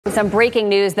Some breaking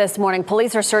news this morning.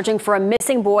 Police are searching for a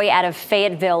missing boy out of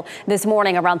Fayetteville. This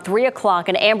morning around 3 o'clock,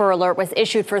 an Amber Alert was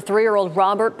issued for 3-year-old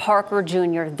Robert Parker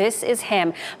Jr. This is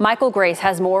him. Michael Grace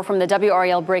has more from the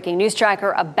WRAL Breaking News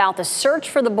Tracker about the search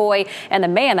for the boy and the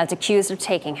man that's accused of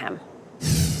taking him.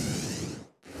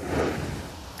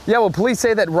 Yeah, well, police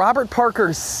say that Robert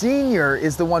Parker Sr.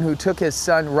 is the one who took his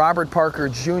son, Robert Parker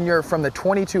Jr., from the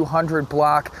 2200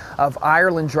 block of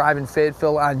Ireland Drive in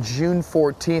Fayetteville on June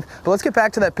 14th. But let's get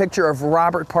back to that picture of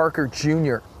Robert Parker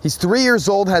Jr. He's 3 years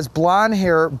old, has blonde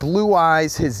hair, blue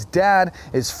eyes. His dad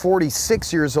is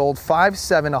 46 years old,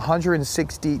 5'7",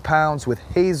 160 pounds with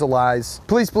hazel eyes.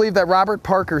 Police believe that Robert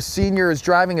Parker Sr. is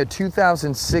driving a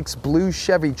 2006 blue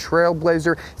Chevy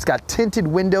Trailblazer. It's got tinted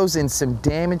windows and some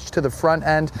damage to the front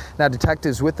end. Now,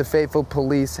 detectives with the Fayetteville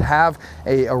Police have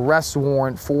an arrest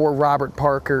warrant for Robert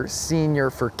Parker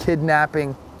Sr. for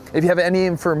kidnapping. If you have any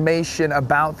information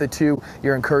about the two,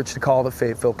 you're encouraged to call the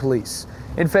Fayetteville Police.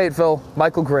 In Fayetteville,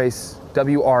 Michael Grace,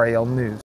 WRAL News.